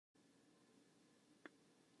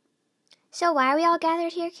So why are we all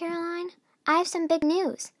gathered here, Caroline? I have some big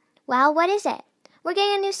news. Well, what is it? We're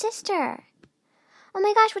getting a new sister. Oh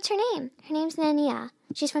my gosh, what's her name? Her name's Nanea.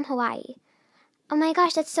 She's from Hawaii. Oh my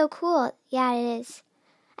gosh, that's so cool. Yeah, it is.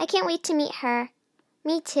 I can't wait to meet her.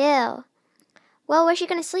 Me too. Well, where's she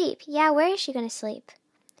going to sleep? Yeah, where is she going to sleep?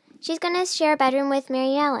 She's going to share a bedroom with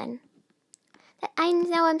Mary Ellen. I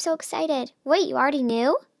know, I'm so excited. Wait, you already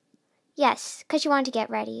knew? Yes, because she wanted to get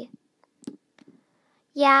ready.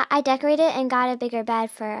 Yeah, I decorated and got a bigger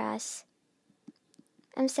bed for us.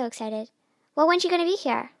 I'm so excited. Well, when's she going to be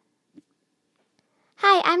here?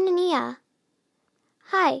 Hi, I'm Nanea.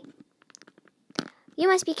 Hi. You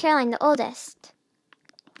must be Caroline, the oldest.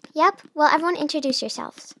 Yep, well, everyone introduce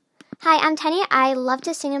yourselves. Hi, I'm Tanya. I love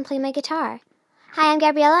to sing and play my guitar. Hi, I'm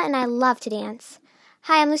Gabriella, and I love to dance.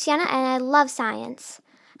 Hi, I'm Luciana, and I love science.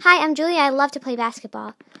 Hi, I'm Julia. I love to play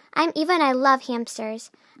basketball. I'm Eva, and I love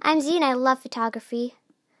hamsters. I'm Z, and I love photography.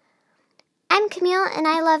 I'm Camille, and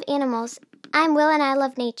I love animals. I'm Will, and I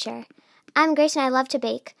love nature. I'm Grace, and I love to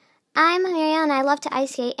bake. I'm Marielle, and I love to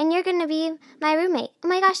ice skate, and you're going to be my roommate. Oh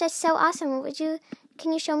my gosh, that's so awesome.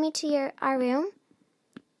 Can you show me to our room?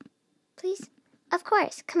 Please? Of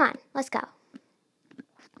course. Come on, let's go.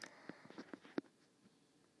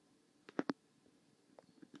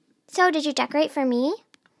 So, did you decorate for me?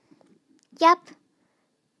 Yep.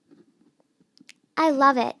 I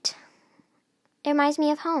love it. It reminds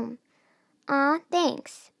me of home. Aw,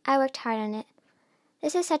 thanks. I worked hard on it.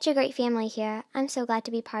 This is such a great family here. I'm so glad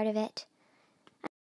to be part of it.